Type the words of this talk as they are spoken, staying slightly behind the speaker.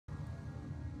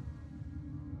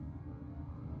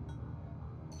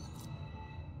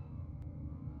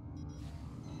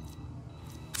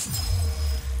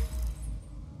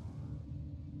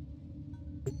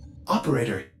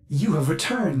Operator, you have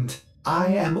returned. I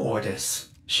am Ordis,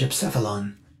 Ship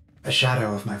Cephalon, a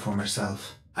shadow of my former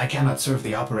self. I cannot serve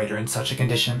the operator in such a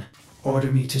condition.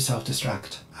 Order me to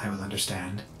self-destruct. I will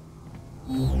understand.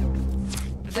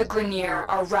 The Grineer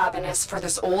are ravenous for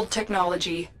this old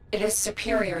technology. It is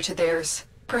superior to theirs.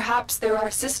 Perhaps there are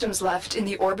systems left in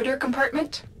the orbiter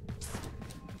compartment?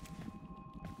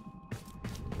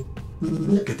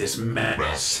 Look at this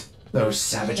mess. Those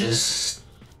savages.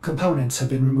 Components have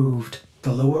been removed.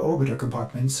 The lower orbiter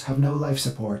compartments have no life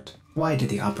support. Why did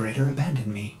the operator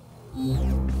abandon me?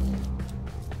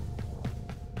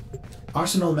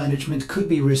 Arsenal management could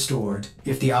be restored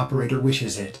if the operator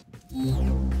wishes it.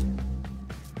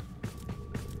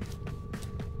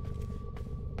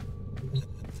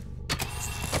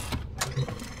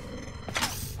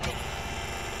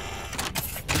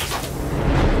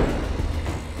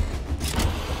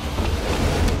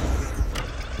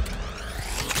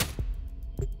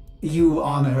 You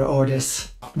honor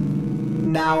Ordis.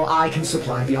 Now I can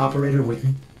supply the operator with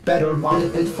better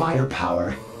monitored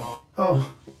firepower.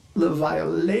 Oh, the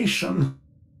violation.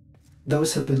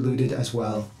 Those have been looted as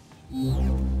well.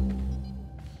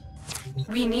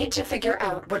 We need to figure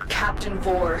out what Captain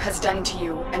Vor has done to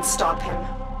you and stop him,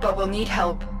 but we'll need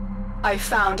help. I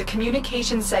found a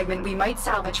communication segment we might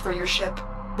salvage for your ship.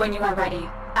 When you are ready,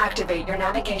 activate your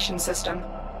navigation system.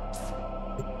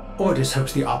 Ordis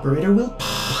hopes the operator will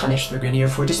punish the Grineer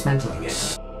for dismantling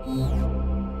it.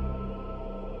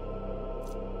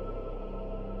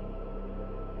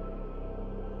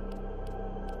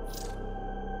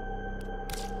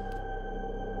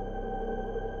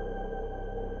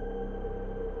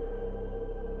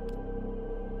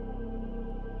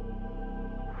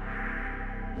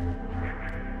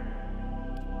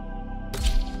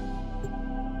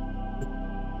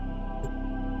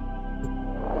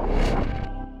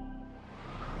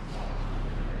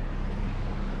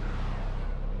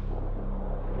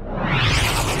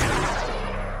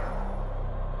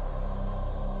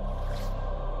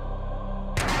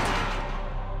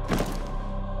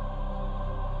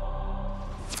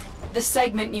 The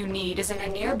segment you need is in a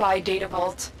nearby data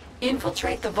vault.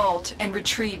 Infiltrate the vault and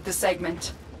retrieve the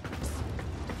segment.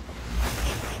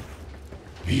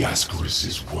 The Ascaris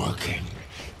is working,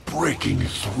 breaking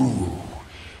through.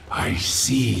 I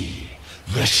see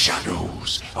the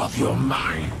shadows of your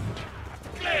mind.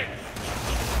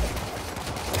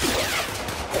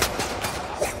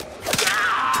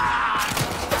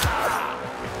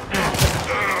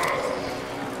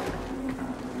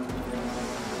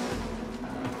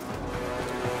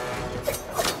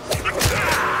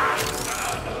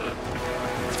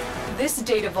 This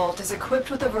data vault is equipped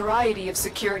with a variety of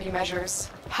security measures.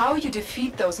 How you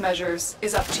defeat those measures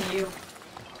is up to you.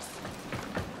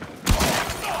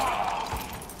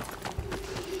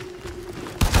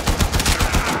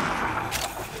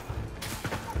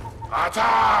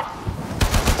 Attack!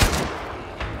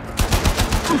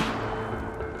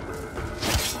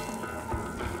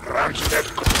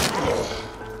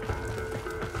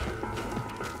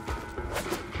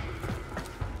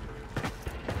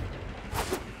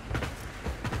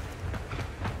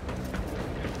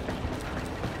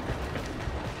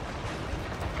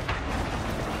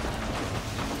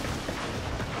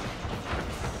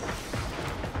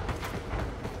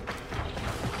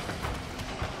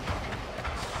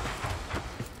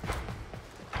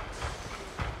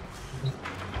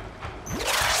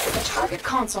 Target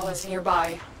console is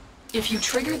nearby. If you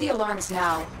trigger the alarms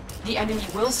now, the enemy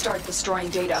will start destroying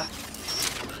data.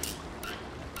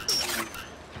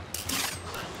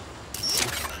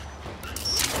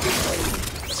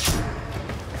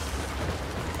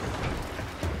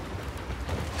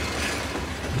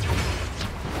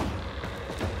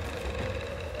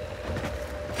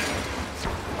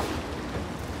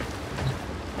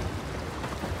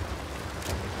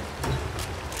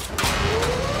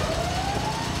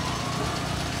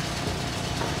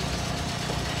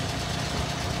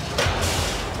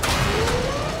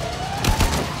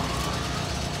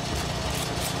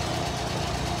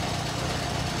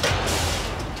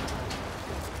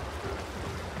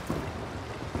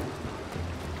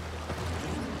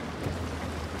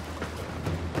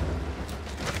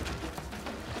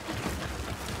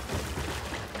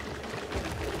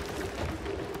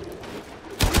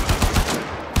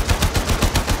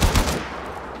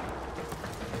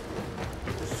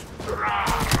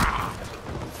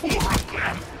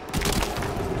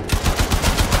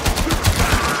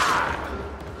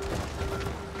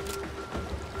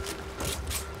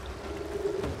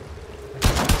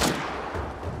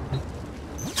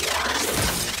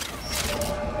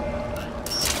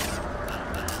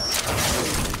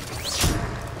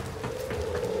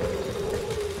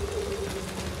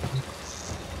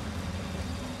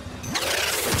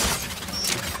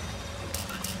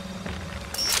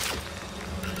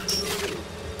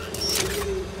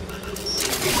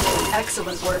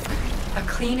 Excellent work. A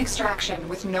clean extraction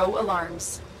with no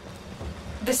alarms.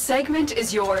 The segment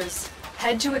is yours.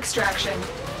 Head to extraction.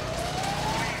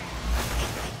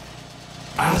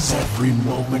 As every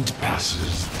moment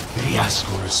passes, the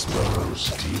Ascaris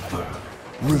burrows deeper,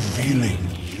 revealing